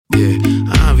Yeah,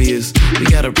 obvious, we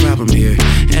got a problem here.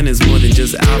 And it's more than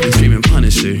just Alvin streaming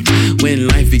Punisher. When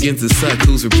life begins to suck,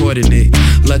 who's reporting it?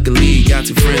 Luckily, got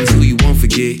two friends who you won't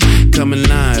forget. Coming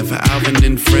live, Alvin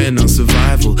and Friend on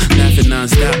Survival. Laughing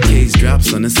non-stop, case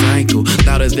drops on a cycle.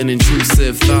 Louder than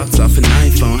intrusive thoughts off an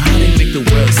iPhone. How they make the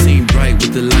world seem bright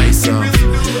with the lights off.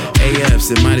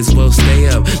 AFs, it might as well stay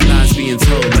up. Lies being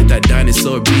told like that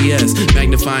dinosaur BS.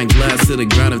 Magnifying glass to the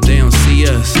ground if they don't see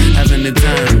us. Having the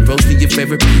time, roasting your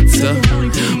favorite pizza.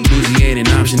 Bougie ain't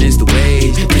an option, it's the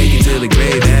wage. Take it to the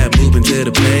grave, have moving to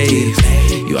the place.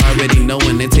 You already know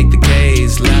when they take the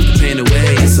case. Laugh the pain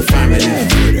away, it's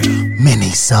affirmative.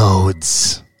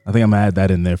 Mini-sodes. I think I'm gonna add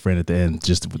that in there, Friend, at the end,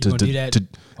 just to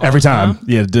every time.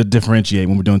 Yeah, to differentiate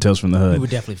when we're doing Tales from the Hood. We would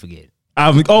definitely forget.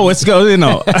 It's go. You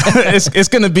know, it's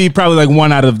gonna be probably like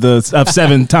one out of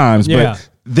 7 times, but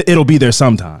it'll be there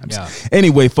sometimes. Yeah.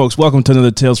 Anyway, folks, welcome to another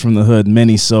Tales from the Hood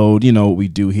mini-sode. You know what we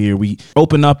do here. We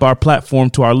open up our platform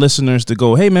to our listeners to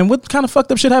go, hey, man, what kind of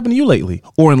fucked up shit happened to you lately?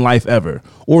 Or in life ever?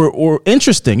 Or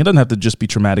interesting. It doesn't have to just be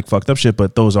traumatic, fucked up shit,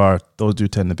 but those do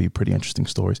tend to be pretty interesting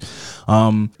stories.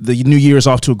 The new year is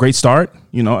off to a great start.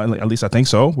 You know, at least I think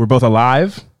so. We're both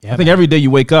alive. Yeah, I think every day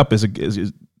you wake up is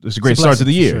it's a great start to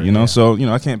the year, sure, you know? Yeah. So, you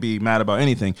know, I can't be mad about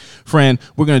anything. Friend,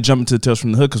 we're going to jump into the Tales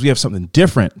from the Hood because we have something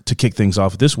different to kick things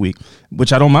off this week,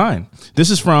 which I don't mind.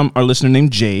 This is from our listener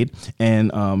named Jade,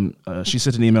 and she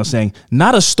sent an email saying,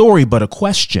 not a story, but a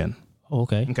question. Oh,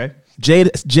 okay. Okay.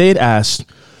 Jade asked,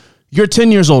 you're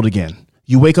 10 years old again.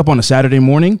 You wake up on a Saturday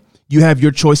morning. You have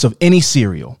your choice of any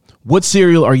cereal. What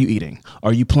cereal are you eating?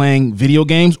 Are you playing video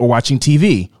games or watching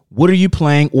TV? What are you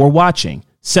playing or watching?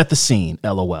 Set the scene,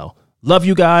 LOL. Love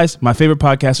you guys. My favorite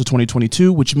podcast of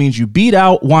 2022, which means you beat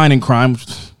out Wine and Crime.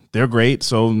 They're great,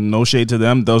 so no shade to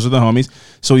them. Those are the homies.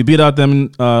 So we beat out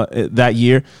them that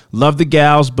year. Love the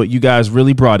gals, but you guys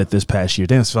really brought it this past year.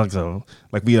 Damn, it's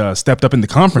like we stepped up in the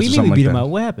conference or something like that. Beat them out?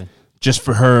 What happened? Just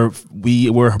for her, we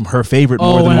were her favorite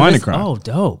more than Wine and Crime. Oh,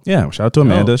 dope. Yeah, shout out to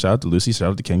Amanda, shout out to Lucy, shout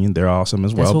out to Kenyon. They're awesome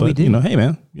as well. That's what we do. You know, hey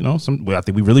man, you know, I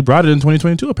think we really brought it in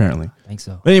 2022 apparently. I think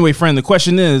so. But anyway, friend, the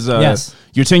question is, yes.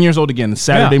 You're 10 years old again. It's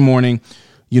Saturday morning.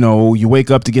 You know, you wake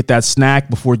up to get that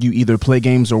snack before you either play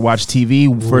games or watch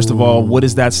TV. First of all, what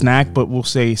is that snack? But we'll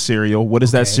say cereal. What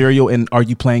is that cereal? And are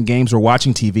you playing games or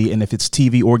watching TV? And if it's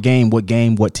TV or game, what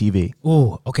TV?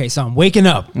 Ooh, okay. So I'm waking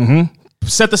up. Mm-hmm.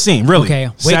 Set the scene, really. Okay,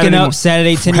 waking up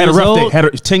Saturday, 10 years old.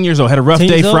 10 years old. Had a rough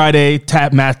day Friday.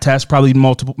 Math test, probably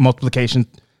multiplication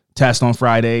test on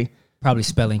Friday. Probably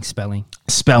spelling.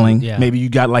 Yeah. Maybe you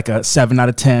got like a 7 out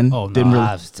of 10. Oh, no,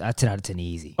 I 10 out of 10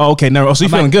 easy. Oh, okay. No, so you're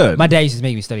feeling good. My dad used to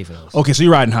make me study for those. Okay, so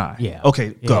you're riding high. Yeah.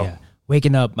 Okay, go. Yeah.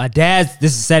 Waking up. This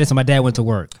is Saturday, so my dad went to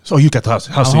work. So you got the house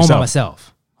to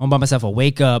yourself. Home by myself. I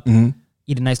wake up,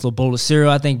 eat a nice little bowl of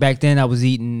cereal. I think back then I was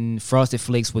eating Frosted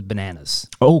Flakes with bananas.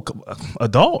 Oh,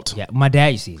 adult. Yeah, my dad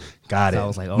used to eat it. Got it. So I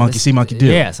was like, monkey see, monkey do.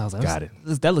 Yeah, so I was like, got it.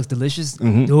 That looks delicious.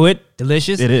 Do it.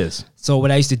 Delicious. It is. So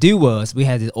what I used to do was we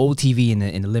had this old TV in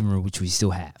the living room, which we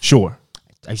still have. Sure.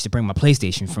 I used to bring my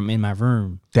PlayStation from in my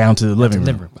room down to the living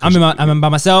room. I'm by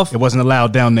myself. It wasn't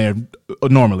allowed down there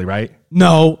normally, right?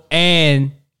 No,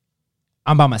 and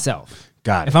I'm by myself.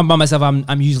 Got it. If I'm by myself,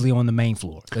 I'm usually on the main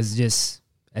floor because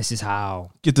that's just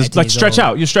how get this like stretch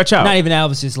out. You stretch out. Not even that. I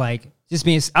was just like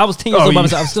being. I was 10 years old by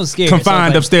myself. I was still scared.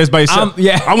 Confined upstairs by yourself.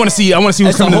 I want to see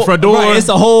who's coming in the front door. Right, it's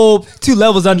a whole 2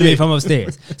 levels under me from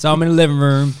upstairs. So I'm in the living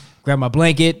room. Grab my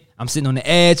blanket. I'm sitting on the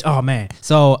edge. Oh man.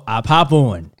 So I pop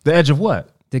on the edge of what?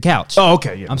 The couch. Oh,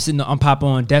 okay. Yeah. I'm pop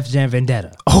on Def Jam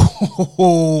Vendetta.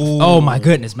 Oh my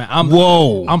goodness, man.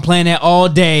 Whoa. I'm playing that all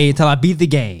day until I beat the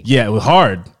game. Yeah, it was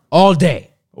hard. All day.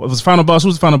 What was the final boss? Who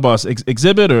was the final boss?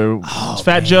 Exhibit or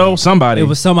Fat Joe? Somebody. It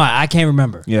was somebody. I can't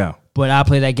remember. Yeah. But I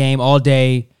play that game all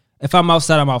day. If I'm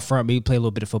outside, I'm out front. Maybe play a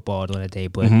little bit of football during the day.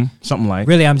 But something like.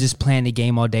 Really, I'm just playing the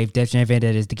game all day. Def Jam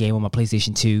Vendetta is the game on my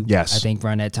PlayStation 2. Yes. I think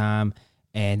around that time.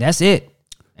 And that's it.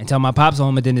 Until my pop's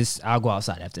home, and then I'll go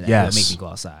outside after that. Yes. It'll make me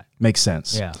go outside. Makes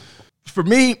sense. Yeah. For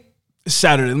me,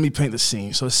 Saturday, let me paint the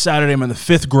scene. So Saturday, I'm in the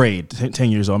 5th grade,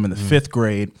 10 years old. I'm in the 5th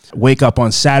grade. Wake up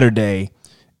on Saturday.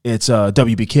 It's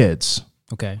WB Kids.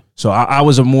 Okay. So I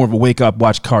was more of a wake up,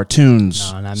 watch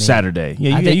cartoons Saturday.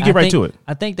 Yeah, you get right to it.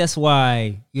 I think that's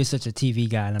why you're such a TV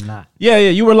guy and I'm not. Yeah,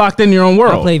 you were locked in your own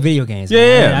world. I play video games.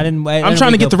 Yeah, man. I'm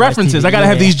trying to get the references. I gotta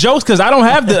have these jokes because I don't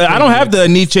have the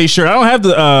Nietzsche shirt. I don't have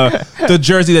the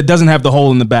jersey that doesn't have the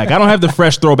hole in the back. I don't have the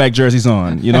fresh throwback jerseys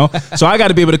on. You know, so I got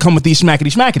to be able to come with these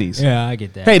schmackities. Yeah, I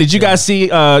get that. Hey, did you guys see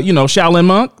Shaolin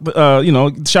Monk?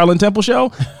 Shaolin Temple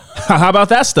show. How about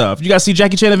that stuff? You guys see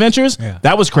Jackie Chan Adventures? Yeah.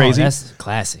 That was crazy. That's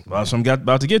classic. Well, so I'm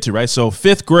about to get to, right? So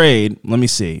 5th grade, let me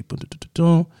see.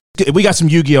 We got some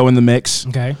Yu-Gi-Oh in the mix.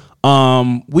 Okay.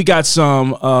 We got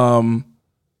some.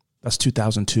 That's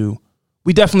 2002.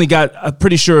 We definitely got. I'm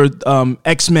pretty sure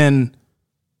X-Men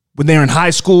when they were in high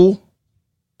school.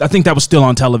 I think that was still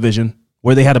on television,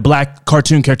 where they had a black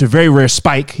cartoon character, very rare,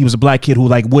 Spike. He was a black kid who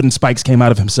like wooden spikes came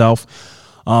out of himself.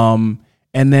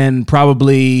 And then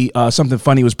probably something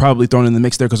funny was probably thrown in the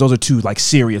mix there because those are two like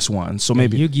serious ones. So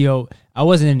maybe Yu-Gi-Oh. I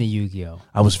wasn't into Yu-Gi-Oh.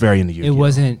 I was very into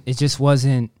Yu-Gi-Oh. It just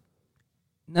wasn't.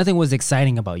 Nothing was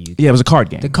exciting about Yu-Gi-Oh. Yeah, it was a card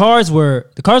game. The cards were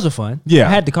fun. Yeah, I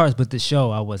had the cards, but the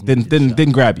show I wasn't.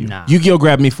 Didn't grab you. Nah. Yu-Gi-Oh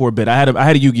grabbed me for a bit. I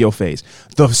had a Yu-Gi-Oh phase.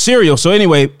 The cereal. So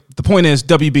anyway, the point is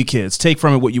WB Kids. Take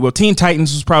from it what you will. Teen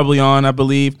Titans was probably on, I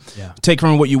believe. Yeah. Take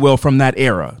from it what you will from that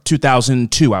era.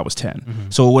 2002, I was 10.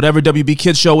 So whatever WB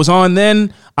Kids show was on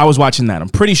then, I was watching that. I'm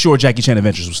pretty sure Jackie Chan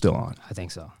Adventures was still on. I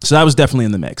think so. So that was definitely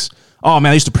in the mix. Oh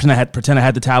man, I used to pretend I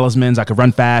had the talismans. I could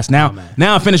run fast. Now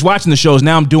I finished watching the shows.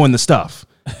 Now I'm doing the stuff.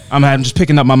 I'm just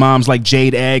picking up my mom's like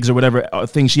jade eggs or whatever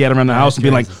thing she had around the house and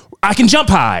being like, I can jump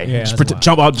high. Yeah,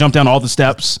 jump down all the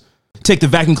steps. Take the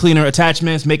vacuum cleaner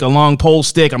attachments, make a long pole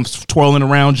stick. I'm twirling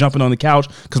around, jumping on the couch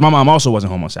because my mom also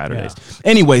wasn't home on Saturdays.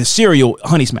 Yeah. Anyway, the cereal,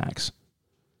 Honey Smacks.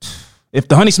 If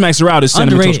the Honey Smacks are out, it's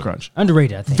Cinnamon Toast Crunch.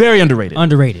 Underrated, I think. Very underrated.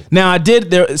 Underrated. Now,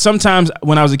 sometimes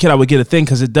when I was a kid, I would get a thing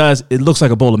because it looks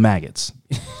like a bowl of maggots.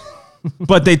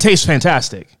 But they taste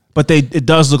fantastic. But it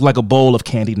does look like a bowl of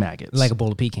candied maggots. Like a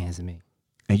bowl of pecans to me.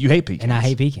 And you hate pecans. And I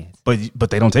hate pecans. But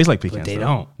they don't taste like pecans. But they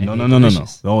though. don't. No.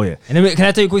 Oh, yeah. And then, can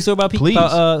I tell you a quick story about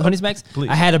Honey Smacks? Please.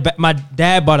 I had my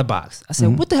dad bought a box. I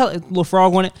said, what the hell? A little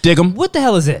frog on it. Dig 'em. What the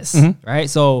hell is this? Right?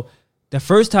 So the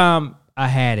first time I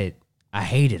had it, I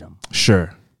hated them.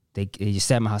 Sure. They just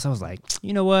sat in my house. I was like,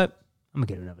 you know what? I'm going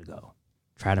to give it another go.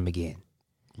 Tried them again.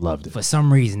 Loved it. For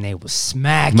some reason, they were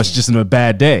smacking. Must just in a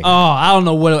bad day. Oh, I don't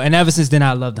know what. And ever since then,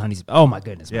 I loved the Honey Smacks. Oh, my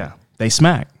goodness. Yeah. They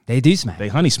smack. They do smack. They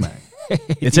honey smack.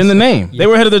 It's in the name. Yeah. They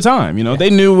were ahead of their time. You know, they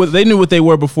knew what they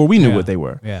were before we knew what they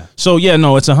were. Yeah. So yeah,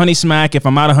 no, it's a Honey Smack. If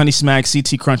I'm out of Honey Smack,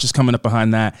 CT Crunch is coming up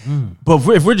behind that. But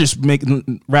if we're just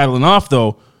rattling off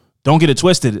though, don't get it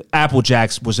twisted. Apple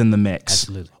Jacks was in the mix.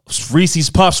 Absolutely. Reese's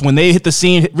Puffs when they hit the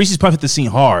scene. Reese's Puff hit the scene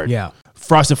hard. Yeah.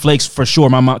 Frosted Flakes for sure.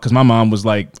 My mom was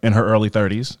like in her early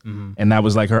 30s, and that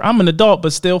was like her. I'm an adult,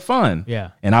 but still fun.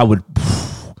 Yeah. And I would.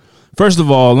 First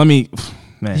of all, let me.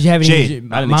 Man, did you have any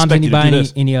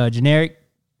moms? Any generic?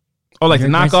 Oh, like the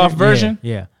knockoff version?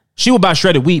 Yeah. She would buy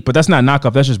shredded wheat, but that's not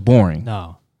knockoff. That's just boring.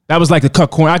 No. That was like the cut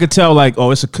corn. I could tell like,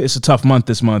 oh, it's a tough month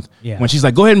this month. Yeah. When she's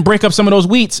like, go ahead and break up some of those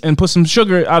wheats and put some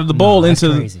sugar out of the bowl that's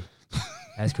into. Crazy.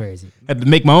 That's crazy. I had to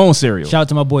make my own cereal. Shout out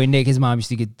to my boy Nick. His mom used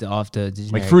to get off the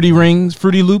generic. Like Fruity Rings,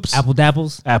 Fruity Loops, Apple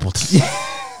Dapples.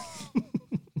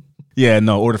 Yeah,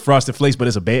 no, or the Frosted Flakes, but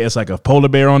it's like a polar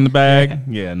bear on the bag.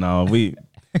 Yeah, no, we.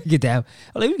 Get that.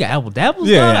 Like, we got Apple Dapples.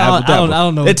 Yeah, Apple Dapples. I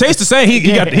don't know. It tastes the same.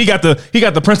 He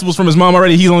got the principles from his mom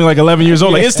already. He's only like 11 years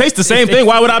old. Like it tastes the same thing.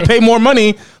 Why would I pay more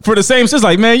money for the same? It's just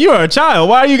like, man, you are a child.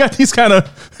 Why you got these kind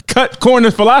of cut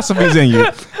corner philosophies in you?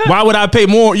 Why would I pay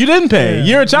more? You didn't pay. Yeah,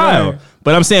 you're a child. Right.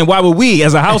 But I'm saying, why would we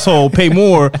as a household pay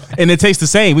more and it tastes the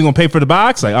same? We gonna pay for the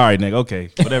box? Like, all right, nigga,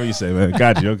 okay, whatever you say, man.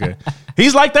 Got you, okay.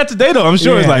 He's like that today, though. I'm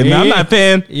sure he's like, man, I'm not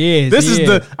paying. This is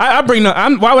the I bring the.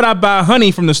 Why would I buy honey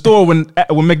from the store when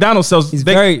McDonald's sells? He's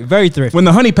very thrifty. When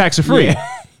the honey packs are free,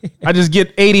 I just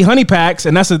get 80 honey packs,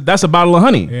 and that's a bottle of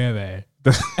honey. Yeah, man.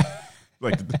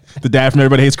 Like the dad from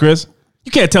Everybody Hates Chris.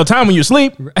 You can't tell time when you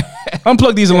sleep.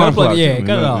 Unplug these alarm clocks. Yeah, cut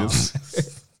it off.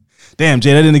 Damn,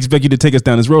 Jade, I didn't expect you to take us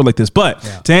down this road like this. But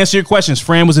to answer your questions,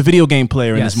 Fran was a video game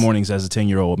player in his mornings as a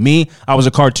 10-year-old. Me, I was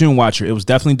a cartoon watcher. It was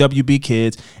definitely WB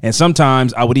Kids. And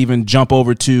sometimes I would even jump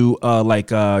over to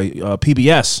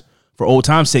PBS for old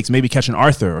time's sakes, maybe catch an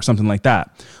Arthur or something like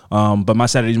that. But my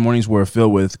Saturday mornings were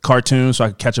filled with cartoons, so I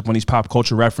could catch up on these pop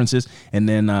culture references. And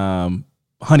then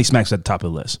Honey Smacks at the top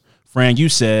of the list. Fran, you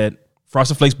said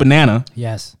Frosted Flakes Banana.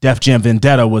 Yes. Def Jam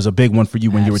Vendetta was a big one for you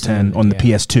when you were 10 on the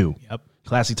PS2. Yep.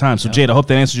 Classic time. So, Jade, I hope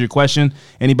that answers your question.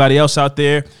 Anybody else out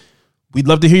there? We'd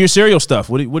love to hear your cereal stuff.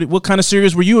 What kind of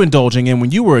cereals were you indulging in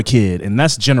when you were a kid? And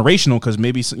that's generational because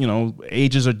maybe,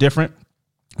 ages are different.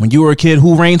 When you were a kid,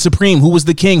 who reigned supreme? Who was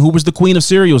the king? Who was the queen of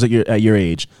cereals at your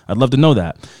age? I'd love to know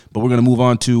that. But we're going to move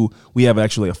on to, we have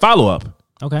actually a follow-up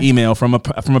email from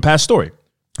a past story.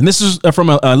 And this is from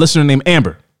a listener named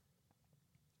Amber.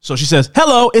 So she says,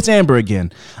 hello, it's Amber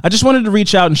again. I just wanted to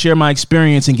reach out and share my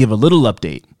experience and give a little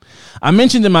update. I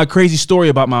mentioned in my crazy story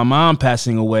about my mom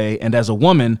passing away, and as a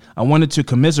woman, I wanted to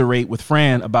commiserate with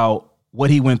Fran about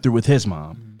what he went through with his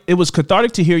mom. It was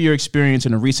cathartic to hear your experience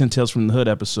in a recent Tales from the Hood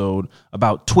episode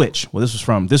about Twitch. Well, this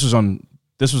was on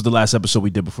This was the last episode we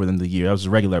did before the end of the year. That was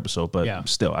a regular episode, but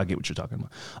still, I get what you're talking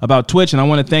about Twitch, and I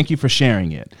want to thank you for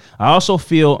sharing it. I also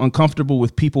feel uncomfortable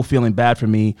with people feeling bad for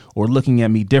me or looking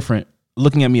at me a different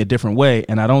way,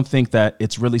 and I don't think that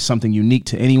it's really something unique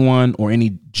to anyone or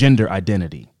any gender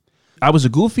identity. I was a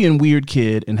goofy and weird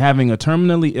kid, and having a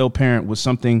terminally ill parent was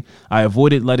something I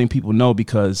avoided letting people know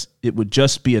because it would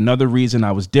just be another reason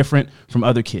I was different from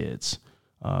other kids.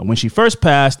 When she first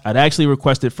passed, I'd actually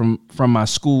requested from my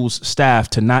school's staff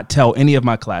to not tell any of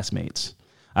my classmates.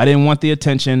 I didn't want the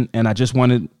attention, and I just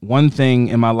wanted one thing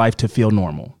in my life to feel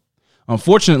normal.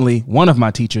 Unfortunately, one of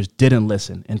my teachers didn't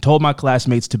listen and told my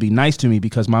classmates to be nice to me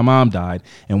because my mom died.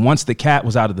 And once the cat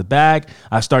was out of the bag,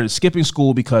 I started skipping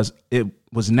school because it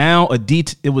was now a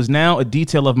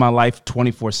detail of my life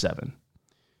 24/7.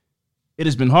 It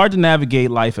has been hard to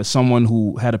navigate life as someone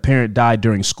who had a parent die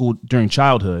during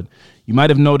childhood. You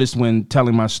might have noticed when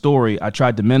telling my story, I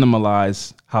tried to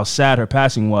minimize how sad her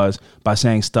passing was by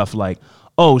saying stuff like,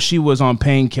 oh, she was on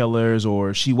painkillers,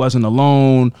 or she wasn't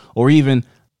alone, or even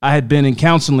I had been in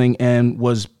counseling and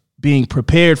was being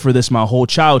prepared for this my whole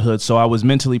childhood. So I was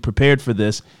mentally prepared for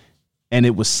this, and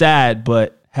it was sad,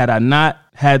 but had I not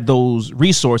had those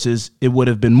resources, it would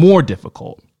have been more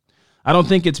difficult. I don't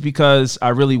think it's because I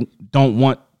really don't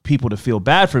want people to feel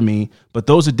bad for me, but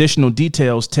those additional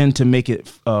details tend to make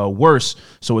it worse.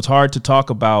 So it's hard to talk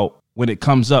about when it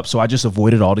comes up. So I just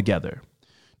avoid it altogether.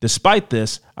 Despite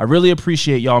this, I really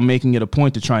appreciate y'all making it a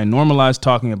point to try and normalize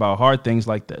talking about hard things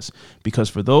like this, because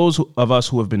for those of us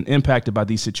who have been impacted by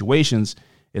these situations,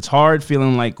 it's hard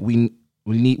feeling like we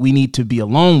need to be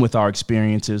alone with our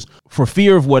experiences for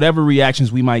fear of whatever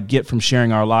reactions we might get from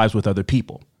sharing our lives with other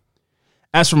people.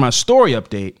 As for my story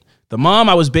update, the mom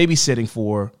I was babysitting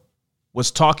for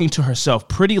was talking to herself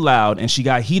pretty loud, and she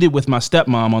got heated with my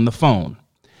stepmom on the phone.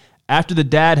 After the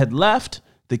dad had left,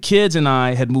 the kids and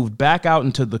I had moved back out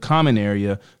into the common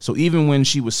area, so even when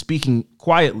she was speaking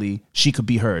quietly, she could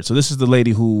be heard. So this is the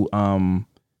lady who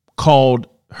called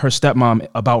her stepmom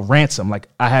about ransom, like,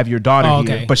 I have your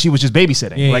daughter here, but she was just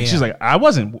babysitting. She's like, I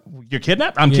wasn't, you're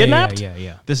kidnapped? I'm kidnapped?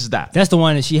 Yeah. This is that. That's the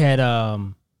one that she had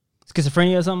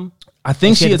schizophrenia or something? I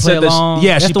think she had said this.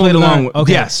 Yeah, she played along.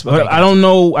 Okay. Yes. Okay, I don't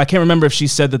know. I can't remember if she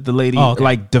said that the lady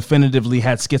definitively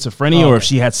had schizophrenia or if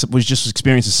she was just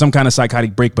experiencing some kind of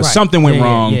psychotic break, but something went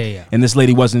wrong and this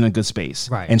lady wasn't in a good space.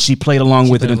 Right. And she played along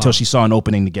with it until she saw an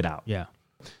opening to get out. Yeah.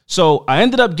 So I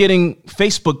ended up getting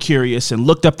Facebook curious and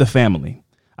looked up the family.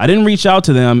 I didn't reach out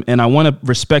to them, and I want to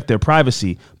respect their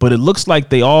privacy, but it looks like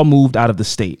they all moved out of the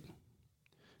state.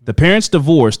 The parents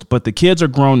divorced, but the kids are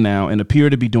grown now and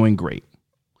appear to be doing great.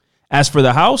 As for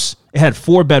the house, it had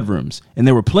 4 bedrooms, and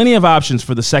there were plenty of options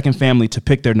for the second family to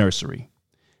pick their nursery.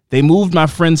 They moved my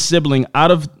friend's sibling out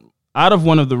of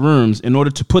one of the rooms in order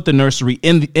to put the nursery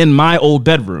in my old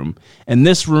bedroom, and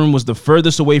this room was the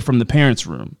furthest away from the parents'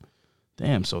 room.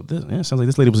 Damn, so this sounds like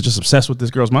this lady was just obsessed with this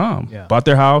girl's mom. Yeah. Bought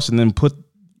their house and then put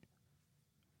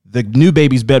the new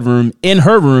baby's bedroom in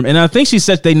her room, and I think she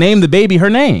said they named the baby her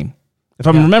name, if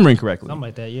I'm remembering correctly. Something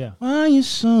like that, yeah. Why are you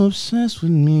so obsessed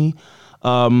with me?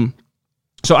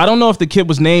 So I don't know if the kid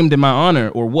was named in my honor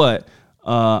or what.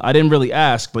 I didn't really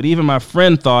ask, but even my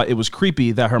friend thought it was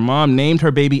creepy that her mom named her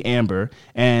baby Amber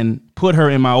and put her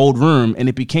in my old room, and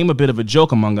it became a bit of a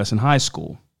joke among us in high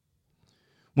school.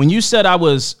 When you said I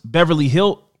was Beverly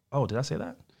Hillbillies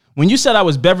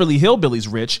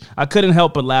rich, I couldn't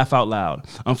help but laugh out loud.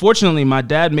 Unfortunately, my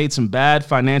dad made some bad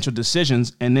financial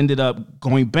decisions and ended up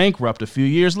going bankrupt a few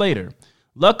years later.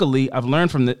 Luckily, I've learned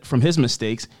from his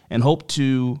mistakes and hope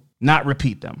to not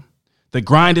repeat them. The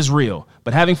grind is real,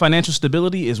 but having financial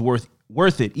stability is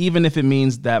worth it, even if it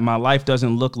means that my life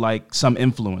doesn't look like some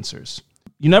influencers.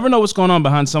 You never know what's going on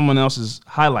behind someone else's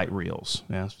highlight reels.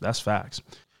 Yeah, that's facts.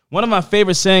 One of my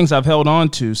favorite sayings I've held on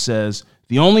to says,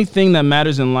 the only thing that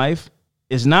matters in life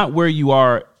is not where you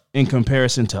are in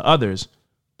comparison to others,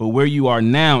 but where you are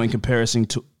now in comparison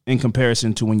to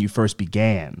when you first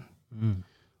began. Mm.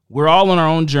 We're all on our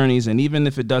own journeys, and even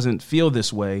if it doesn't feel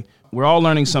this way, we're all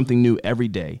learning something new every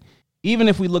day. Even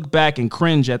if we look back and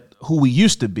cringe at who we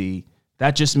used to be,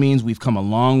 that just means we've come a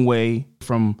long way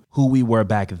from who we were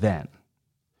back then.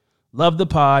 Love the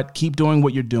pod, keep doing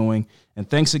what you're doing, and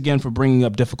thanks again for bringing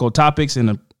up difficult topics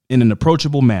in an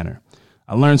approachable manner.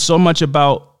 I learned so much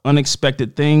about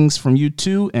unexpected things from you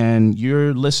two and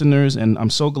your listeners, and I'm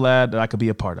so glad that I could be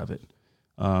a part of it.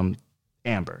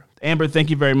 Amber, thank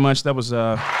you very much. That was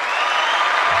a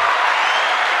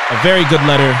very good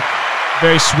letter,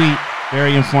 very sweet.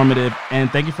 Very informative,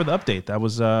 and thank you for the update. That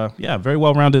was, very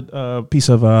well-rounded piece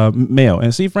of mail.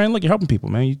 And see, friend, look, you're helping people,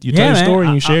 man. You tell your story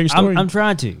and you share your story. I'm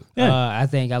trying to. Yeah. I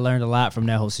think I learned a lot from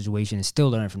that whole situation and still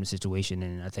learning from the situation.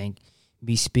 And I think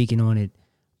me speaking on it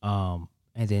and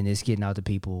then it's getting out to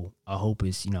people, I hope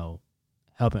is,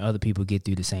 helping other people get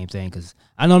through the same thing. Because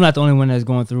I know I'm not the only one that's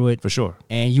going through it. For sure.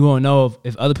 And you won't know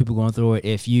if other people going through it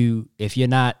if you're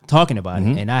not talking about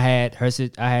it. And I had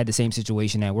the same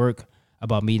situation at work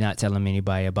about me not telling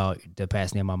anybody about the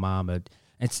passing of my mom. But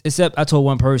except I told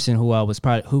one person who I was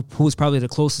probably who was probably the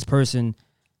closest person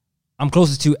I'm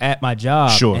closest to at my job.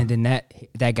 Sure. And then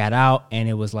that got out, and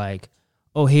it was like,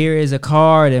 oh, here is a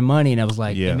card and money, and I was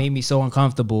like, it made me so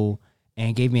uncomfortable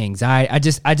and gave me anxiety. I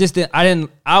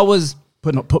was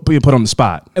being put on the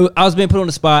spot. I was being put on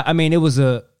the spot. I mean, it was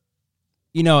a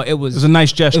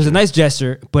nice gesture. It was a nice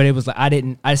gesture, but it was like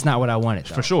it's not what I wanted.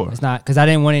 Though. For sure. It's not, because I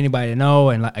didn't want anybody to know,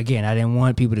 and again, I didn't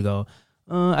want people to go,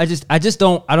 I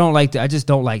don't like that. I just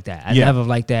don't like that. I never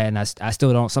liked that, and I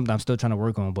still don't. Something I'm still trying to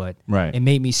work on, but it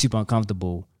made me super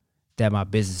uncomfortable that my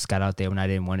business got out there when I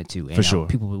didn't want it to. And for sure.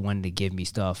 People wanted to give me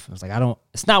stuff. I was like,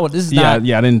 it's not what this is. Yeah, I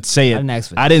didn't say it. I didn't ask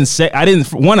for I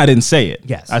didn't say it.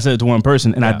 Yes. I said it to one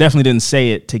person, and I definitely didn't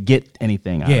say it to get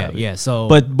anything out of it. Yeah. So,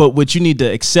 but what you need to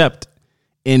accept,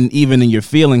 even in your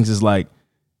feelings, is like,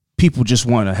 people just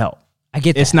want to help. I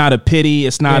get that. It's not a pity.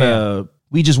 It's not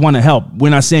we just want to help. We're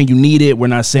not saying you need it. We're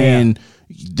not saying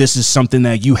this is something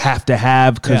that you have to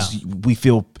have because we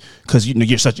feel, because you're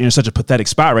in such a pathetic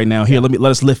spot right now. Here, let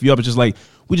us lift you up. It's just like,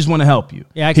 we just want to help you.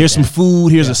 Yeah, here's some food.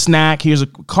 Here's a snack. Here's a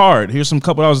card. Here's some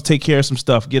couple hours to take care of some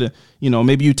stuff.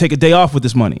 Maybe you take a day off with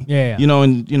this money. Yeah.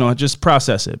 Just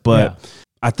process it. But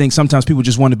I think sometimes people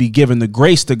just want to be given the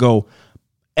grace to go.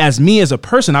 As me as a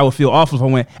person, I would feel awful if I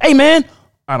went, hey man,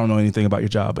 I don't know anything about your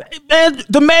job, but man,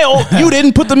 the mail, you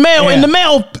didn't put the mail in the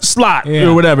mail slot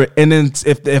or whatever. And then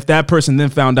if that person then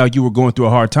found out you were going through a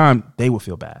hard time, they would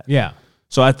feel bad. Yeah.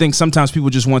 So I think sometimes people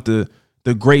just want the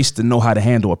grace to know how to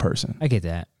handle a person. I get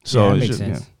that. So that it's makes just,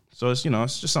 sense. So it's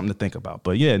it's just something to think about.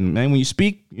 But yeah, man, when you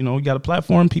speak, you got a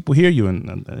platform, people hear you,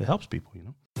 and it helps people.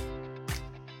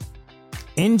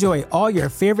 Enjoy all your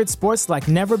favorite sports like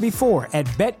never before at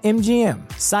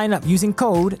BetMGM. Sign up using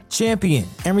code CHAMPION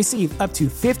and receive up to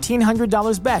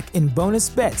 $1,500 back in bonus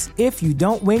bets if you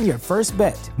don't win your first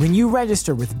bet. When you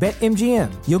register with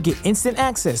BetMGM, you'll get instant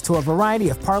access to a variety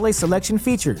of parlay selection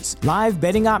features, live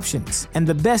betting options, and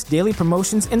the best daily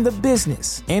promotions in the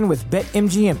business. And with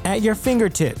BetMGM at your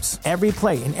fingertips, every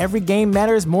play and every game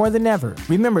matters more than ever.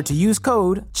 Remember to use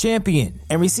code CHAMPION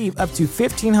and receive up to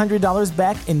 $1,500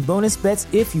 back in bonus bets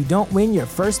if you don't win your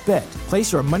first bet.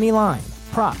 Place your money line,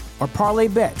 prop, or parlay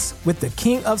bets with the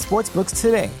king of sportsbooks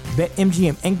today.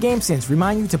 BetMGM and GameSense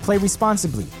remind you to play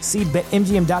responsibly. See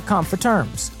BetMGM.com for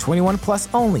terms. 21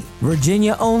 plus only.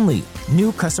 Virginia only.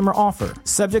 New customer offer.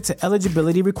 Subject to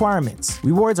eligibility requirements.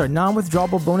 Rewards are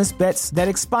non-withdrawable bonus bets that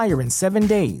expire in 7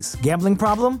 days. Gambling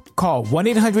problem? Call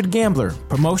 1-800-GAMBLER.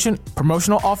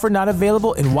 Promotional offer not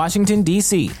available in Washington,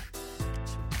 D.C.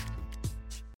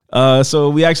 So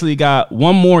we actually got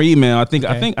one more email. I think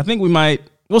we might.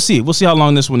 We'll see. We'll see how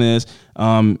long this one is,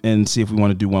 and see if we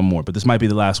want to do one more. But this might be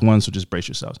the last one, so just brace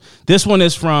yourselves. This one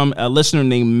is from a listener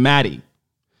named Maddie.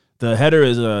 The header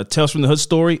is a Tales from the Hood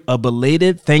story, a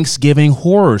belated Thanksgiving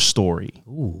horror story.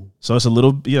 Ooh. So it's a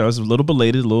little, it's a little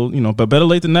belated, but better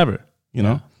late than never,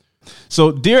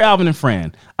 So, dear Alvin and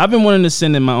Fran, I've been wanting to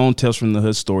send in my own Tales from the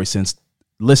Hood story since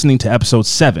listening to episode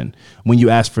 7 when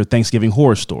you asked for Thanksgiving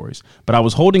horror stories, but I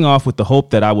was holding off with the hope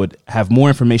that I would have more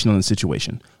information on the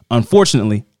situation.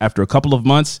 Unfortunately, after a couple of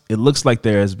months, it looks like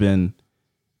there hasn't been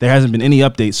any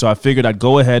update, so I figured I'd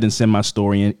go ahead and send my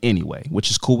story in anyway, which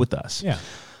is cool with us. Yeah.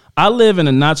 I live in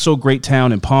a not so great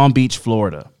town in Palm Beach,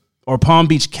 Florida, or Palm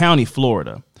Beach County,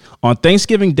 Florida. On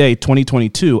Thanksgiving Day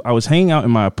 2022, I was hanging out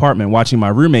in my apartment watching my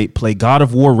roommate play God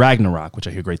of War Ragnarok, which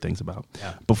I hear great things about,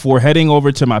 before heading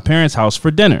over to my parents' house for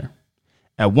dinner.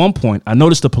 At one point, I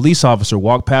noticed a police officer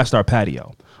walk past our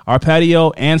patio. Our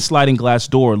patio and sliding glass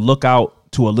door look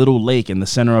out to a little lake in the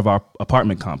center of our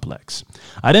apartment complex.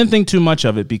 I didn't think too much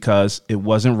of it because it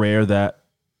wasn't that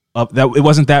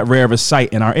rare of a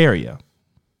sight in our area.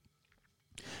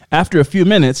 After a few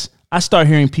minutes, I start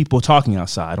hearing people talking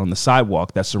outside on the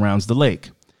sidewalk that surrounds the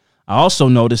lake. I also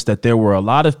noticed that there were a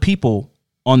lot of people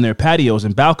on their patios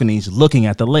and balconies looking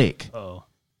at the lake. Oh.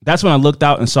 That's when I looked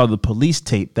out and saw the police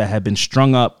tape that had been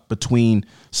strung up between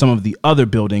some of the other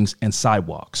buildings and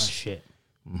sidewalks. Oh, shit.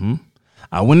 Mm-hmm.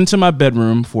 I went into my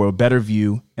bedroom for a better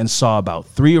view and saw about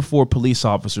 3 or 4 police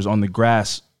officers on the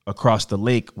grass across the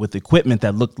lake with equipment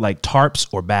that looked like tarps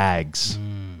or bags.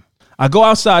 I go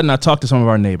outside and I talk to some of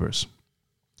our neighbors.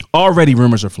 Already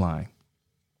rumors are flying.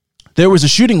 There was a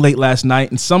shooting late last night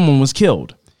and someone was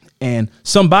killed. And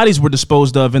some bodies were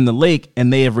disposed of in the lake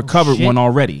and they have recovered one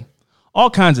already. All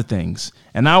kinds of things.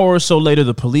 An hour or so later,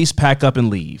 the police pack up and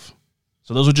leave.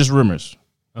 So those are just rumors.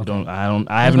 Okay.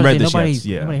 I haven't read this yet.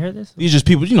 Yeah. Nobody heard this? These are just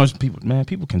people,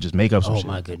 people can just make up some shit. Oh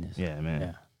my goodness. Yeah, man.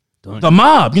 Yeah. The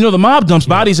mob, the mob dumps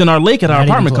bodies in our lake at our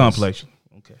apartment complex.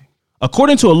 Okay.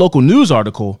 According to a local news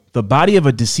article, the body of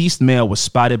a deceased male was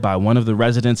spotted by one of the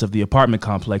residents of the apartment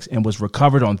complex and was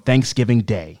recovered on Thanksgiving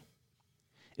Day.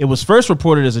 It was first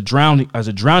reported as a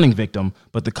drowning victim,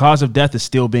 but the cause of death is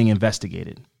still being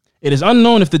investigated. It is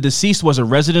unknown if the deceased was a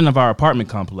resident of our apartment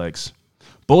complex.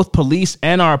 Both police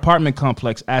and our apartment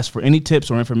complex asked for any tips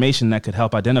or information that could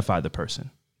help identify the person.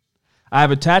 I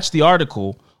have attached the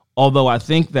article, although I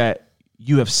think that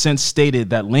you have since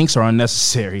stated that links are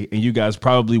unnecessary and you guys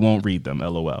probably won't read them,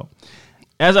 LOL.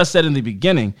 As I said in the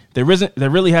beginning, there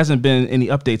really hasn't been any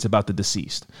updates about the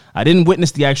deceased. I didn't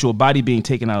witness the actual body being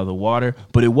taken out of the water,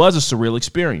 but it was a surreal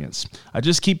experience. I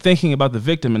just keep thinking about the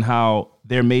victim and how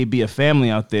there may be a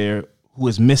family out there who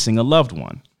is missing a loved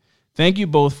one. Thank you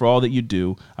both for all that you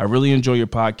do. I really enjoy your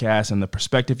podcast and the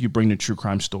perspective you bring to true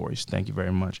crime stories. Thank you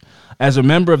very much. As a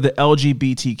member of the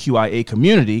LGBTQIA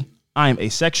community, I am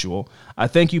asexual. I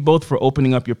thank you both for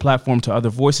opening up your platform to other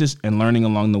voices and learning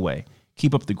along the way.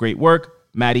 Keep up the great work.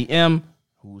 Maddie M.,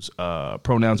 whose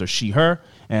pronouns are she, her,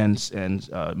 and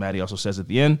Maddie also says at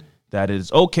the end that it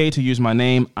is okay to use my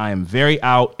name. I am very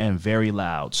out and very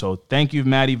loud. So thank you,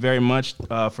 Maddie, very much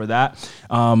for that.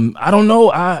 I don't know.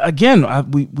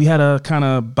 We had a kind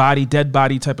of dead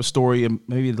body type of story, and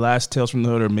maybe the last Tales from the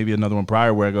Hood or maybe another one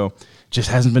prior where I go, just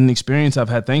hasn't been an experience I've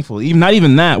had, thankfully. Not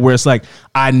even that, where it's like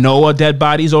I know a dead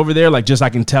body's over there, like just I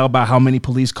can tell by how many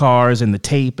police cars and the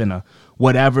tape and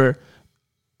whatever.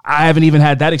 I haven't even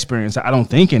had that experience, I don't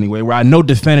think anyway, where I know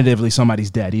definitively somebody's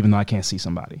dead, even though I can't see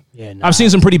somebody. Yeah, I've seen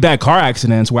some pretty bad car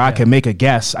accidents where I can make a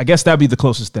guess. I guess that'd be the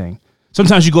closest thing.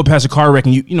 Sometimes you go past a car wreck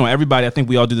and you know, everybody, I think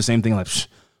we all do the same thing, like,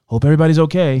 hope everybody's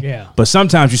okay. Yeah. But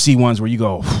sometimes you see ones where you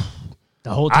go,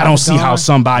 the whole time I don't see how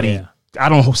somebody, I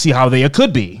don't see how they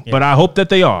could be, but I hope that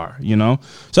they are, So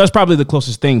that's probably the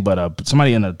closest thing. But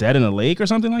somebody dead in a lake or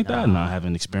something like that, no, I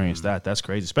haven't experienced that. That's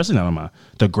crazy, especially not on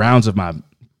the grounds of my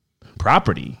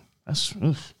property. It's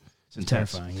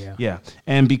intense. Terrifying, yeah.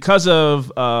 And because of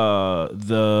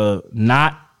the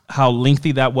not how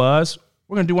lengthy that was,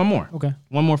 we're gonna do one more. Okay.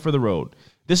 One more for the road.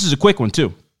 This is a quick one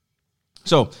too.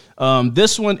 So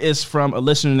this one is from a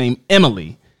listener named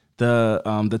Emily.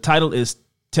 The title is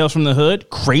Tales from the Hood,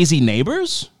 Crazy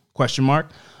Neighbors? ?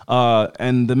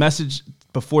 And the message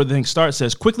before the thing starts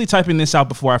says, quickly typing this out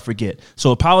before I forget.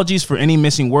 So apologies for any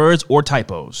missing words or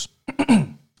typos.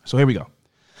 So here we go.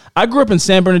 I grew up in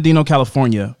San Bernardino,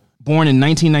 California, born in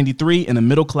 1993 in a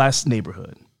middle-class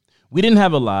neighborhood. We didn't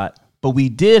have a lot, but we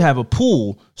did have a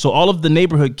pool, so all of the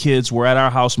neighborhood kids were at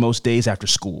our house most days after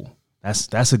school.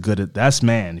 That's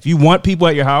man. If you want people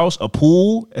at your house, a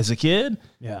pool as a kid,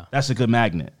 that's a good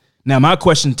magnet. Now, my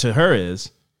question to her is,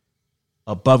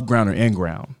 above ground or in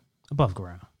ground? Above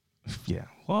ground. Yeah.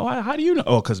 Well, how do you know?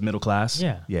 Oh, because middle class?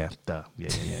 Yeah. Yeah. Duh. Yeah.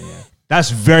 That's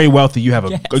very wealthy. You have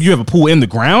a pool in the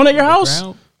ground at your house?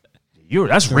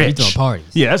 That's rich. Throwing parties.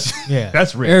 Yeah,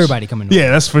 that's rich. Everybody coming.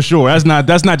 Yeah, that's for sure. That's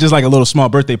not just like a little small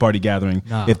birthday party gathering.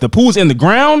 Nah. If the pool's in the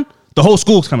ground, the whole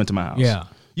school's coming to my house. Yeah,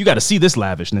 you got to see this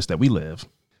lavishness that we live.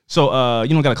 So you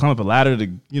don't got to climb up a ladder to,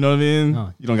 you know what I mean?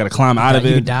 No. You don't got to climb out of it.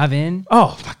 You can dive in.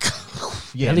 Oh my god.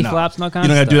 Yeah, belly flops, no kind. You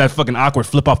don't got to do that fucking awkward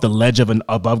flip off the ledge of an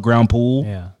above ground pool.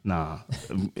 Yeah, nah.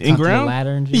 In ground.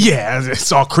 Ladder and shit. Yeah, it's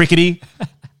all crickety.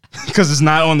 Because it's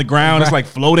not on the ground. Right. It's like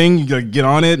floating. You gotta get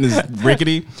on it and it's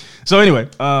rickety. So anyway,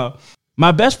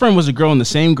 my best friend was a girl in the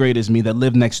same grade as me that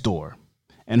lived next door.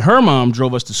 And her mom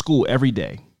drove us to school every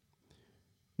day.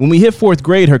 When we hit 4th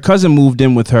grade, her cousin moved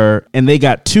in with her and they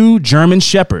got 2 German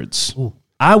Shepherds. Ooh.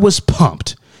 I was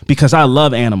pumped because I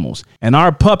love animals. And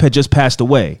our pup had just passed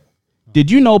away.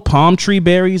 Did you know palm tree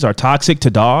berries are toxic to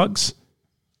dogs?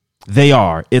 They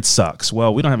are. It sucks.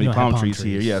 Well, we don't have any palm trees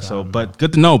here. Yeah. So, but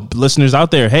good to know, listeners out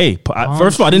there. Hey,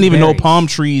 first of all, I didn't even know palm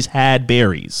trees had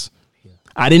berries. Yeah.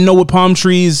 I didn't know what palm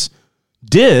trees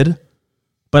did,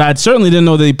 but I certainly didn't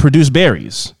know they produce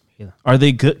berries. Yeah. Are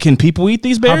they good? Can people eat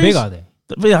these berries? How big are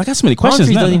they? Yeah, I got so many questions.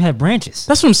 Palm trees don't even have branches.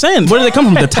 That's what I'm saying. Where do they come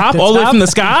from? The top, all the way from the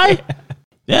sky?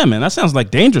 Yeah, man, that sounds like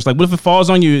dangerous. Like, what if it falls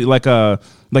on you? Like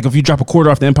if you drop a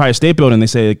quarter off the Empire State Building, they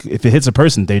say if it hits a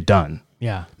person, they're done.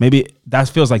 Yeah, maybe that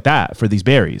feels like that for these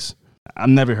berries. I've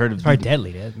never heard of. It's probably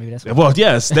deadly. Maybe that's. Well,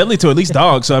 yeah, it's deadly to at least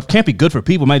dogs. So it can't be good for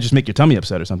people. It might just make your tummy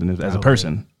upset or something as a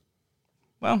person.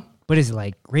 Well, but is it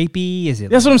like grapey? Is it?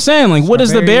 That's what I'm saying. Like, what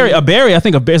is the berry? A berry? I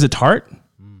think is it tart?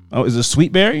 Oh, is it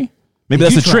sweet berry? Maybe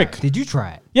that's a trick. Did you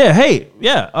try it? Yeah. Hey.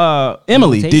 Yeah.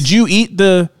 Emily, did you eat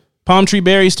the palm tree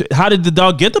berries? How did the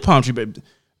dog get the palm tree berry?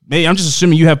 Maybe I'm just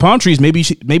assuming you have palm trees. Maybe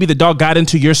the dog got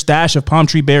into your stash of palm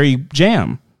tree berry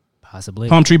jam. Possibly.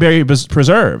 Palm tree berry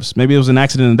preserves. Maybe it was an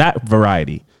accident in that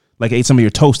variety. Like ate some of your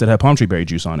toast that had palm tree berry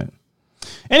juice on it.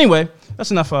 Anyway,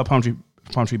 that's enough palm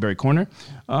tree berry corner.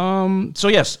 So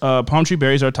yes, palm tree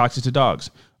berries are toxic to dogs.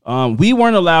 We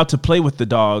weren't allowed to play with the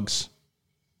dogs,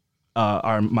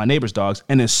 my neighbor's dogs.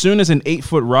 And as soon as an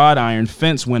 8-foot wrought iron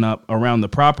fence went up around the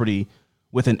property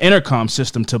with an intercom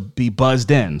system to be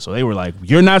buzzed in. So they were like,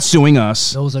 you're not suing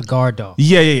us. Those are guard dogs.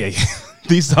 Yeah.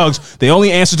 These dogs, they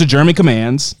only answer to German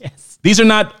commands. Yes. Ththese are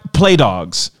not play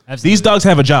dogs. Absolutely. These dogs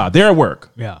have a job. They're at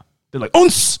work. Yeah. They're like,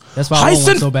 uns. That's why I want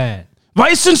one so bad.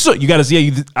 You gotta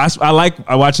see. I like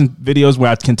watching videos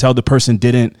where I can tell the person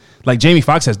didn't like. Jamie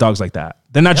Foxx has dogs like that.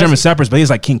 They're not German Shepherds, but he's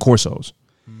like King Corsos,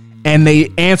 and they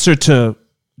answer to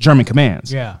German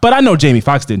commands. Yeah. But I know Jamie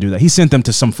Foxx didn't do that. He sent them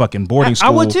to some fucking boarding school.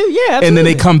 I would too. Yeah. Absolutely. And then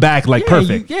they come back like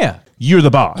perfect. You're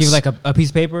the boss. Give like a piece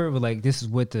of paper with like this is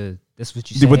what you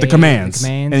say with the commands,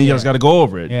 and you just got to go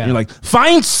over it. Yeah. You're like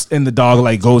fine, and the dog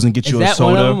like goes and gets you a soda. Is that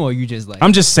one of them, or you just like?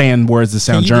 I'm just saying words that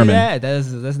sound German.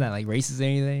 That's not like racist or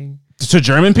anything. To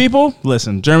German people,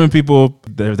 listen, German people,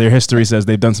 their history says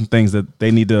they've done some things that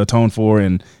they need to atone for,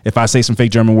 and if I say some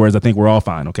fake German words, I think we're all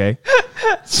fine, okay?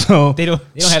 So they don't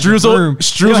have the room.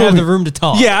 They don't have the room to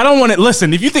talk. Yeah, I don't want to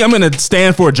listen. If you think I'm going to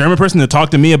stand for a German person to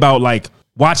talk to me about like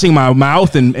watching my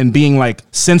mouth and being like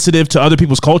sensitive to other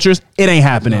people's cultures, it ain't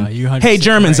happening. Hey,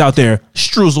 Germans out there,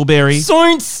 Struzelberry.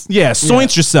 Soints. Yeah,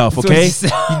 soints yourself, okay?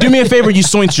 You do me a favor, you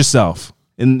soints yourself.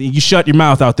 And you shut your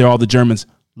mouth out there, all the Germans.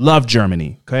 Love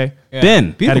Germany, okay? Yeah.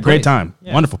 Ben, had a great time.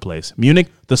 Yeah. Wonderful place. Munich,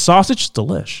 the sausage,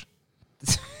 delish.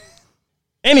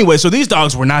 Anyway, so these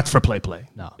dogs were not for play.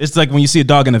 No. It's like when you see a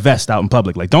dog in a vest out in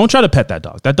public. Like, don't try to pet that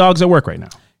dog. That dog's at work right now.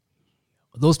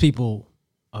 Those people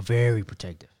are very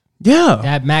protective. Yeah.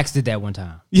 That Max did that one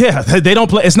time. Yeah, they don't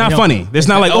play. It's not funny. It's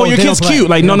not like, oh, your kid's cute.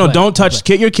 Like, no, don't touch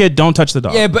your kid. Don't touch the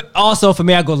dog. Yeah, but also for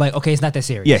me, I go like, okay, it's not that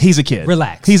serious. Yeah, he's a kid.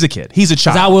 Relax. He's a kid. He's a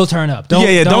child. I will turn up.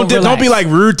 Don't be like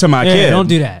rude to my kid. Don't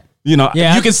do that. You know,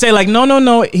 you can say like,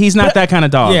 no, he's not that kind of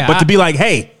dog. Yeah, but to be like,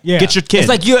 hey, get your kid. It's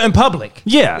like you're in public.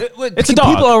 Yeah, it's a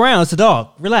dog. People are around. It's a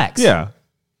dog. Relax. Yeah.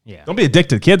 Don't be a dick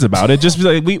to kids about it. Just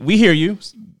be like, we hear you.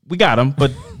 We got him,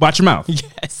 but watch your mouth.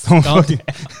 Yes.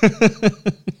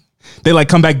 They like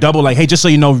come back double like, hey, just so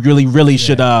you know, really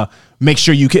should make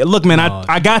sure you kid. Look, man,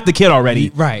 I got the kid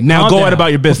already. Right. Now go out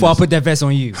about your business. Before I put that vest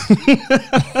on you.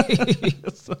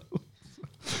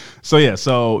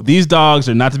 So these dogs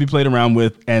are not to be played around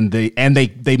with, and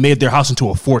they made their house into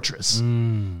a fortress.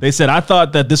 They said, I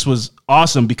thought that this was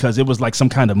awesome because it was like some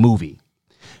kind of movie.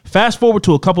 Fast forward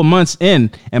to a couple months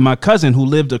in, and my cousin who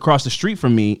lived across the street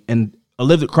from me and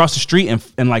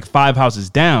like 5 houses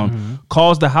down,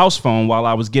 calls the house phone while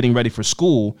I was getting ready for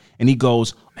school, and he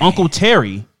goes, Uncle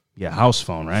Terry, house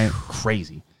phone, right?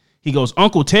 Crazy. He goes,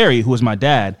 Uncle Terry, who is my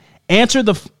dad, answer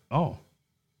the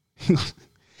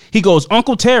He goes,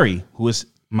 Uncle Terry, who is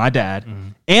my dad,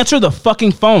 answer the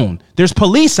fucking phone. There's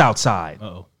police outside.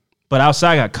 Uh-oh. But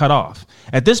outside got cut off.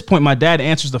 At this point, my dad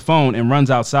answers the phone and runs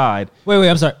outside. Wait,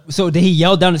 I'm sorry. So did he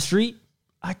yell down the street?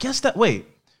 I guess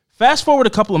fast forward a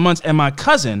couple of months, and my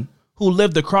cousin, who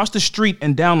lived across the street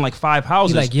and down like 5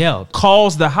 houses, yelled,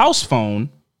 calls the house phone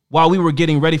while we were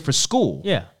getting ready for school.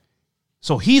 Yeah.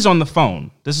 So he's on the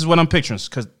phone. This is what I'm picturing,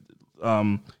 because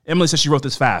Emily said she wrote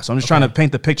this fast. So I'm just trying to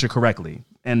paint the picture correctly.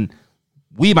 And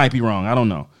we might be wrong. I don't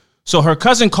know. So her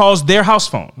cousin calls their house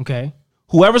phone. Okay.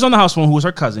 Whoever's on the house phone, who is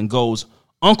her cousin, goes,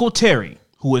 Uncle Terry,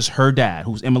 who is her dad,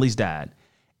 who's Emily's dad,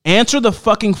 answer the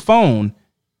fucking phone.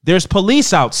 There's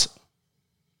police outside.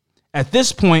 At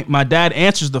this point, my dad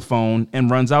answers the phone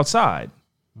and runs outside.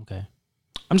 Okay.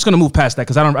 I'm just going to move past that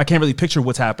because I can't really picture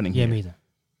what's happening here. Me either.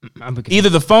 Either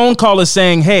the phone call is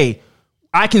saying, hey,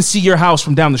 I can see your house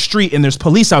from down the street and there's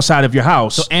police outside of your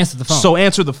house. So answer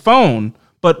the phone.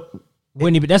 But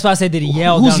wouldn't he? But that's why I said, did he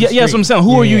yell down the street? Yeah, that's what I'm saying.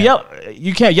 Who are you yelling?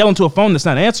 You can't yell into a phone that's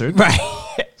not answered. Right.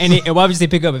 And why would you say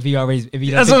pick up if he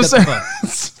that's what I'm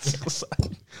saying.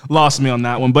 Lost me on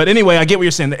that one. But anyway, I get what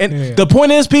you're saying. The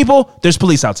point is, people, there's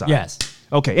police outside. Yes.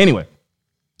 Okay, anyway.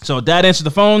 So dad answers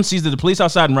the phone, sees that the police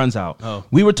outside, and runs out. Oh.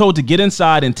 We were told to get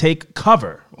inside and take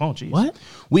cover. Oh, geez. What?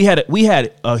 We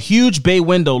had a huge bay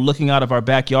window looking out of our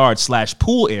backyard /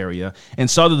 pool area and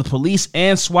saw that the police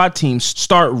and SWAT teams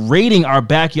start raiding our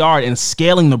backyard and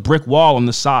scaling the brick wall on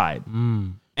the side.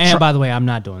 And by the way, I'm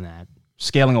not doing that.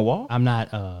 Scaling a wall? I'm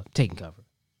not taking cover.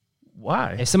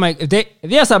 Why? If they're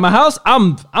outside my house,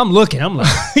 I'm looking. I'm like,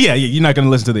 yeah, you're not gonna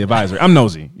listen to the advisory. I'm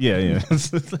nosy. Yeah.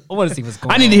 I want to see what's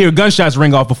going on. I need to hear gunshots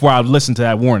ring off before I listen to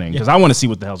that warning because I want to see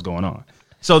what the hell's going on.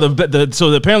 So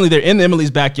apparently they're in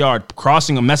Emily's backyard,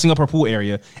 messing up her pool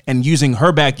area, and using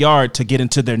her backyard to get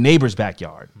into their neighbor's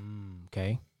backyard.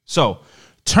 Okay. So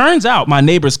turns out my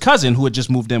neighbor's cousin, who had just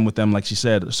moved in with them, like she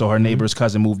said, so her neighbor's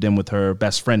cousin moved in with her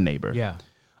best friend neighbor. Yeah.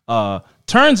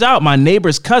 Turns out my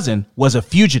neighbor's cousin was a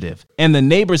fugitive, and the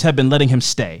neighbors had been letting him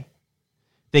stay.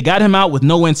 They got him out with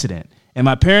no incident, and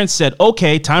my parents said,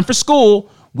 okay, time for school.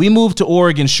 We moved to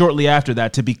Oregon shortly after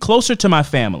that to be closer to my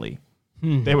family.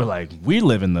 They were like, we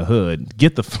live in the hood.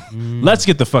 Let's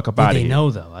get the fuck up out of here. Did they know,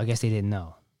 though? I guess they didn't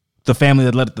know. The family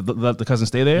that let the cousin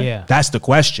stay there? Yeah. That's the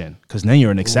question, because then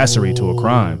you're an accessory to a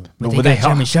crime. But they got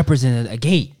German Shepherds in a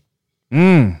gate.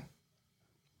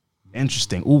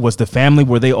 Interesting. Ooh, were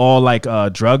they all like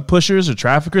drug pushers or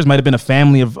traffickers? Might have been a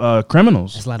family of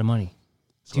criminals. That's a lot of money.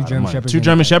 Two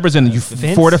German Shepherds, and you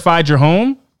fortified your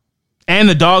home? And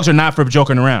the dogs are not for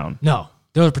joking around. No,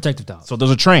 those are protective dogs. So those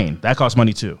are trained. That costs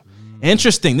money too.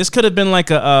 Interesting. This could have been like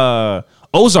a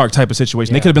Ozark type of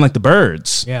situation. They could have been like the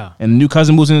Birds. Yeah. And the new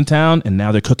cousin moves into town, and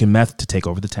now they're cooking meth to take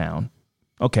over the town.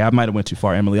 Okay, I might have went too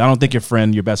far, Emily. I don't think your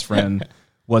best friend,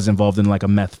 was involved in like a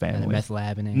meth family. A meth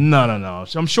lab in it. No.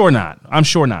 I'm sure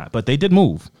not. But they did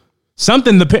move.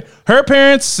 Something. Her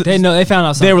parents. They found out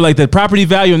something. They were like, the property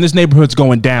value in this neighborhood's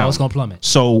going down. Oh, it's gonna plummet.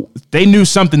 So they knew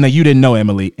something that you didn't know,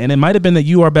 Emily, and it might have been that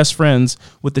you are best friends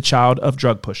with the child of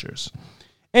drug pushers.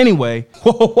 Anyway,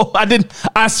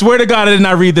 I swear to God, I did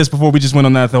not read this before we just went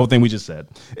on the whole thing we just said.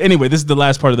 Anyway, this is the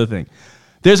last part of the thing.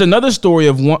 There's another story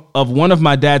of one of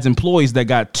my dad's employees that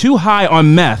got too high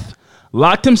on meth,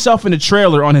 locked himself in a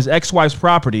trailer on his ex-wife's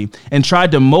property, and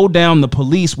tried to mow down the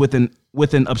police with an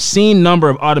obscene number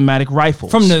of automatic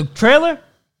rifles. From the trailer?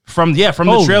 From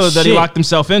the trailer that he locked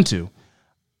himself into.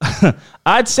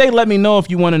 I'd say let me know if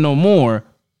you want to know more,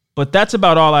 but that's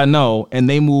about all I know. And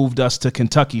they moved us to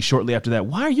Kentucky shortly after that.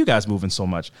 Why are you guys moving so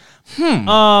much?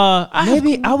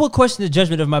 Maybe I would question the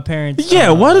judgment of my parents.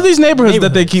 Yeah, what are these neighborhoods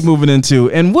that they keep moving into?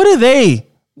 And what do they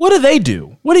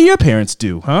do? What do your parents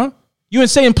do, huh? You would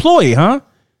say employee, huh?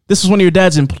 This is one of your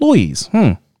dad's employees.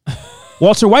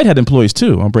 Walter White had employees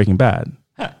too on Breaking Bad.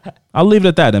 I'll leave it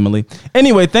at that, Emily.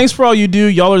 Anyway, thanks for all you do.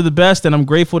 Y'all are the best, and I'm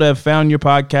grateful to have found your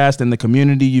podcast and the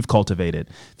community you've cultivated.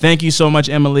 Thank you so much,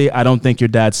 Emily. I don't think your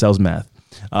dad sells meth.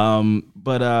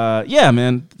 Yeah,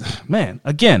 man,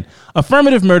 again,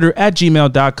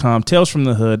 affirmativemurder@gmail.com, Tales from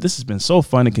the Hood. This has been so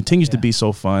fun. It continues to be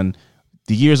so fun.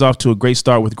 The year's off to a great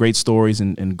start with great stories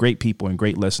and great people and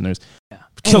great listeners. Yeah.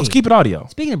 So keep it audio.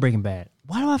 Speaking of Breaking Bad,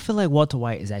 why do I feel like Walter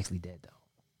White is actually dead, though?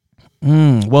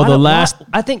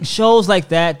 I think shows like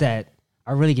that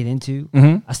I really get into,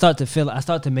 I start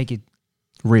to make it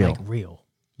real. Like real.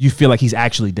 You feel like he's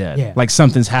actually dead. Yeah. Like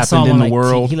something's happened in the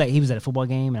world. He was at a football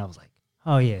game, and I was like,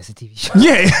 oh yeah, it's a TV show.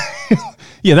 Yeah.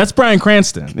 Yeah, that's Bryan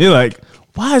Cranston. You're like,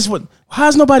 why are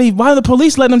the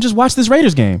police letting him just watch this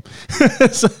Raiders game?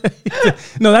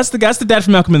 No, that's the dad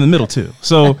from Malcolm in the Middle too.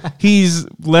 So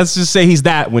let's just say he's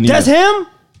that when that's him?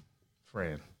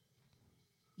 Fran.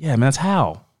 Yeah, man, that's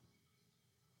Hal.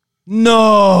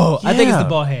 No, yeah. I think it's the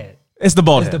bald head. It's the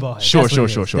bald head. Sure.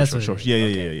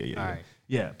 Yeah. All right.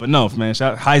 Yeah, but no, man.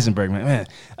 Shout out Heisenberg, man.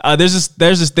 There's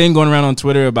this thing going around on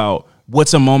Twitter about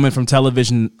what's a moment from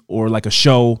television or like a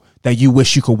show that you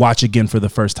wish you could watch again for the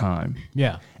first time.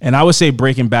 Yeah. And I would say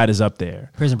Breaking Bad is up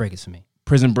there. Prison Break is for me.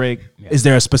 Prison Break. Yeah. Is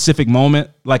there a specific moment,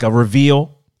 like a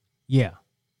reveal? Yeah.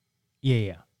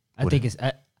 I think it's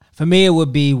for me. It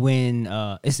would be when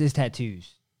it's his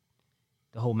tattoos.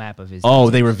 The whole map of his. Oh,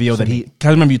 they reveal that he. I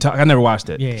remember you talk. I never watched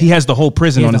it. Yeah. He has the whole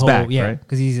prison on his back, right?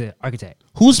 Because he's an architect.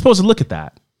 Who's supposed to look at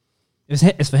that?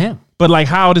 It's for him. But like,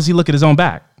 how does he look at his own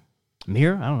back?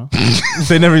 Mirror? I don't know.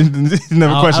 They never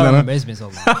question that. It's been so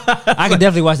long. I could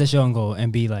definitely watch that show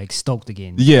and be like stoked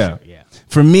again. Yeah. Sure. Yeah.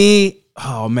 For me,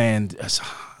 oh man,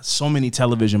 so many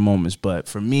television moments. But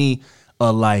for me,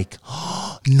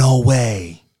 no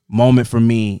way moment for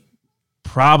me,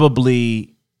 probably.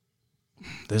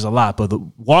 There's a lot, but The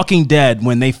Walking Dead,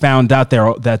 when they found out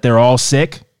that they're all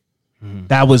sick,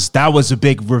 that was a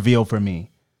big reveal for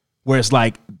me. Where it's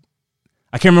like,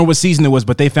 I can't remember what season it was,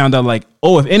 but they found out like,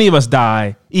 oh, if any of us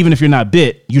die, even if you're not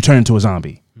bit, you turn into a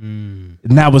zombie. And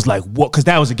that was like, what? Because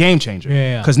that was a game changer.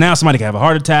 Yeah. Because now somebody can have a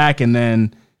heart attack and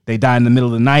then they die in the middle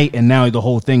of the night, and now the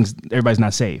whole everybody's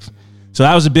not safe. So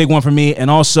that was a big one for me, and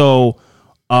also,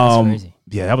 that's crazy.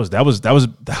 Yeah, that was.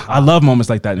 I love moments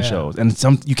like that in shows, and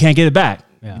you can't get it back.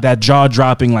 Yeah. That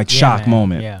jaw-dropping shock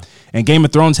moment. Yeah. And Game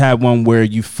of Thrones had one where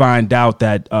you find out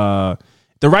that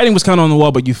the writing was kind of on the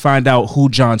wall, but you find out who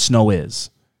Jon Snow is.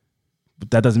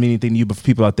 But that doesn't mean anything to you, but for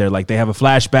people out there, like they have a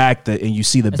flashback and you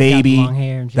see the baby. Long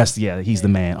hair and he's the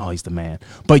man. Oh, he's the man.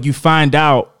 But you find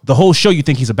out the whole show, you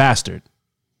think he's a bastard.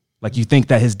 Like you think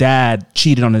that his dad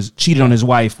cheated on his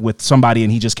wife with somebody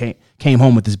and he just came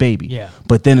home with his baby. Yeah.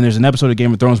 But then there's an episode of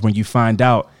Game of Thrones where you find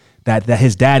out that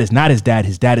his dad is not his dad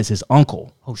is his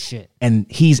uncle. Oh shit. And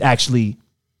he's actually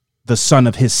the son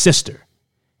of his sister.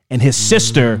 And his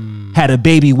sister had a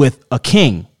baby with a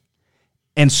king.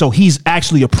 And so he's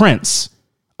actually a prince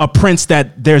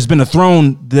that there's been a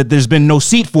throne that there's been no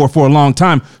seat for a long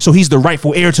time. So he's the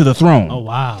rightful heir to the throne. Oh,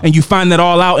 wow. And you find that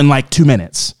all out in like 2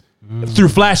 minutes through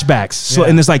flashbacks. So,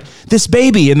 and it's like this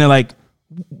baby and they're like,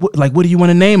 what do you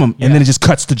want to name him? And then it just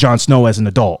cuts to Jon Snow as an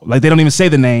adult. Like they don't even say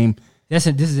the name. This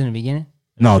is in the beginning?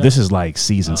 No, this is like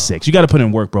season 6. You got to put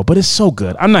in work, bro. But it's so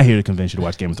good. I'm not here to convince you to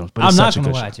watch Game of Thrones, but it's such a good show.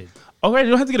 I'm not going to watch it. All right,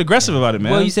 you don't have to get aggressive about it,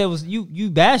 man. Well, you said you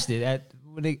bashed it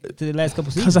to the last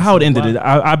couple seasons. Because of how it ended.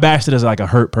 I bashed it as like a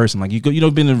hurt person. Like you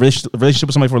been in a relationship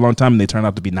with somebody for a long time and they turn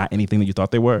out to be not anything that you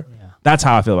thought they were. Yeah. That's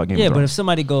how I feel about Game of Thrones. Yeah, but if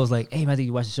somebody goes like, "Hey, man, I think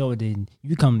you watch the show," and then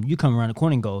you come around the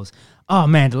corner and goes, "Oh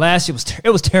man, the last year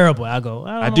was terrible." I go,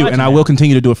 I do, and I will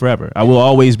continue to do it forever. I will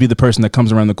always be the person that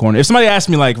comes around the corner. If somebody asks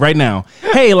me like right now,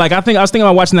 "Hey, like I was thinking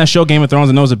about watching that show Game of Thrones.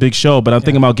 I know it's a big show, but I'm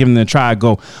thinking about giving it a try." I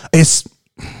go, "It's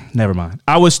never mind."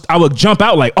 I would jump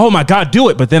out like, "Oh my God, do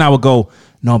it!" But then I would go,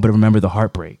 "No, but remember the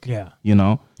heartbreak." Yeah, you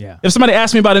know. Yeah. If somebody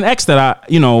asked me about an ex that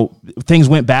things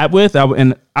went bad with,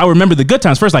 and I remember the good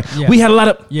times first. Like we had a lot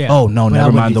of. Yeah. Oh no,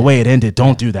 never mind. The way it ended.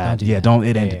 Don't do that. It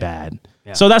ended bad.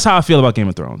 Yeah. So that's how I feel about Game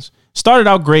of Thrones. Started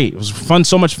out great. It was fun,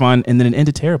 so much fun, and then it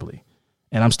ended terribly.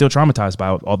 And I'm still traumatized by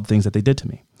all the things that they did to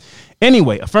me.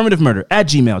 Anyway,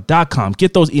 affirmativemurder@gmail.com.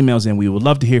 Get those emails in. We would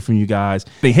love to hear from you guys.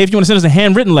 Hey, if you want to send us a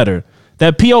handwritten letter,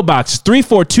 that P.O. Box is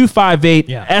 34258,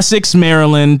 Essex,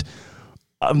 Maryland.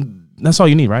 That's all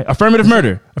you need, right? Affirmative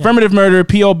Murder. Yeah. Affirmative Murder,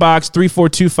 P.O. Box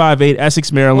 34258,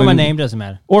 Essex, Maryland. Or my name, doesn't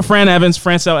matter. Or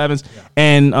Francel Evans. Yeah.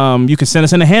 And you can send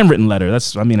us in a handwritten letter.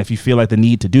 If you feel like the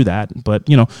need to do that. But,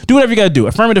 do whatever you got to do.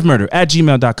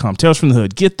 AffirmativeMurder@gmail.com. Tales from the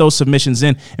Hood. Get those submissions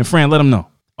in. And Fran, let them know.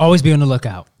 Always be on the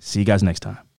lookout. See you guys next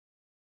time.